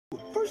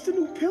First a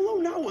new pillow,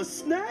 now a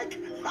snack?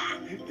 Ha!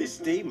 This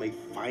day may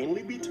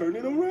finally be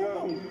turning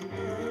around.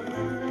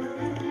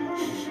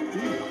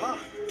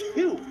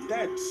 Ew,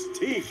 that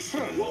stinks.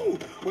 Whoa.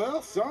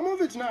 Well, some of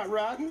it's not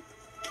rotten.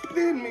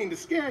 Didn't mean to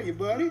scare you,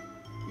 buddy.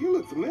 You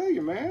look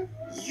familiar, man.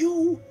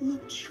 You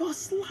look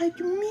just like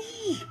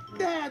me.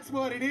 That's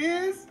what it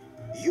is.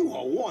 You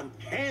are one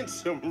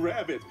handsome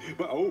rabbit.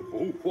 But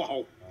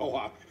wow.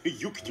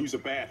 You could use a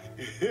bath.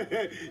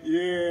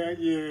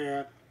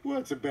 Yeah.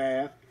 What's a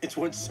bath? It's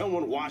when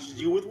someone washes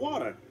you with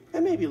water.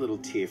 And maybe a little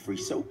tear-free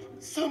soap.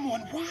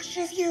 Someone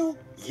washes you?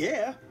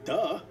 Yeah,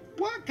 duh.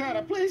 What kind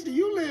of place do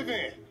you live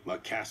in? A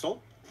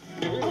castle.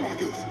 Oh, my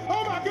goose!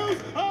 Oh, my goose!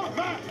 Oh,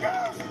 my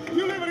goose!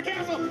 You live in a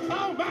castle!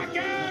 Oh, my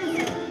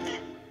goose!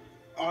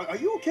 Are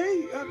you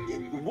okay?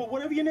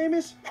 Whatever your name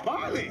is?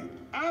 Barley!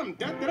 I'm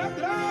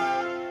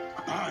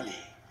da-da-da-da-da! Barley.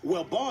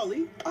 Well,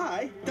 Barley,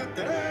 I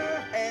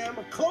am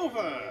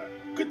Clover.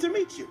 Good to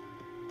meet you.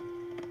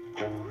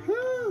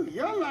 Whew,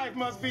 your life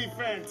must be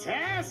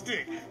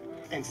fantastic.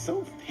 And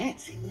so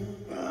fancy.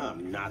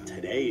 Not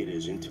today, it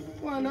isn't.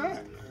 Why not?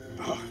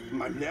 Oh,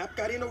 my nap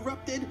got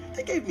interrupted.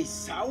 They gave me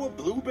sour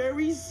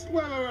blueberries.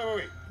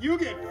 Wait. You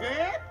get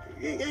fed?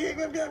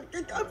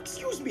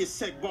 Excuse me a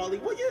sec, Barley,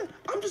 will you?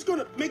 I'm just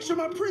gonna make sure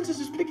my princess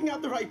is picking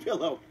out the right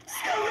pillow.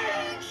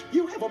 Strange!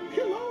 You have a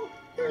pillow?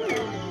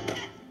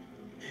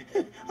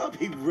 I'll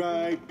be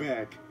right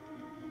back.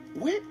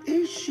 Where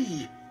is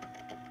she?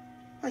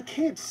 I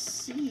can't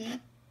see.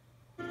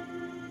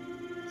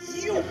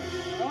 You!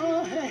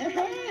 Oh,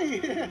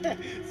 hey.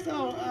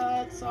 So,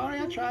 sorry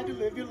I tried to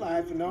live your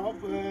life and all,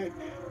 but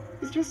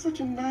it's just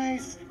such a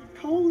nice,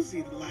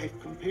 cozy life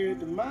compared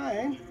to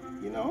mine,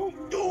 you know?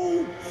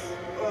 Oh!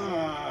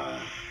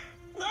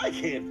 I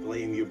can't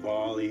blame you,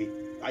 Barley.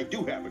 I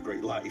do have a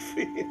great life.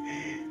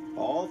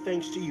 All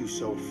thanks to you,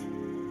 Soph.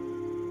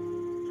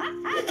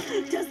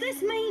 Does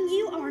this mean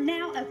you are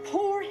now a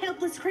poor,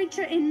 helpless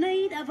creature in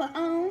need of a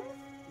home?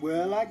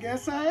 Well, I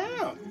guess I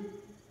am.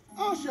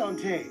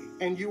 Enchanté.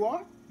 And you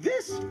are?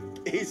 This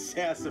is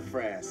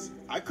Sassafras.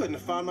 I couldn't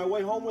have found my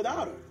way home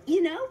without her.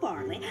 You know,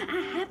 Barley,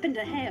 I happen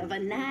to have a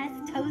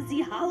nice,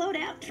 cozy,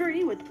 hollowed-out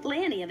tree with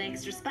plenty of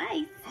extra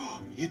space.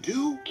 You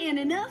do? And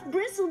enough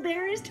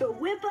bristleberries to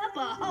whip up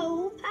a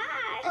whole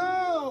pie.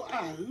 Oh,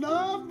 I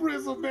love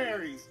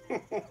bristleberries.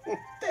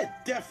 They're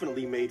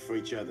definitely made for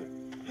each other.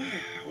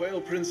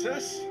 Well,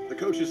 Princess, the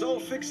coach is all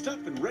fixed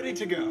up and ready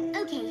to go.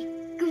 Okay,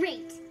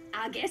 great.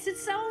 I guess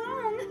it's so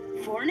long.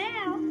 For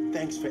now.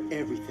 Thanks for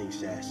everything,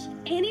 Sass.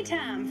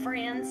 Anytime,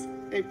 friends.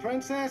 Hey,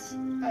 Princess,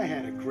 I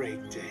had a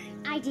great day.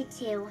 I did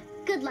too.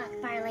 Good luck,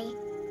 Barley.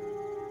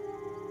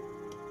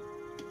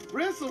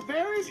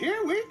 Bristleberries,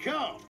 here we come.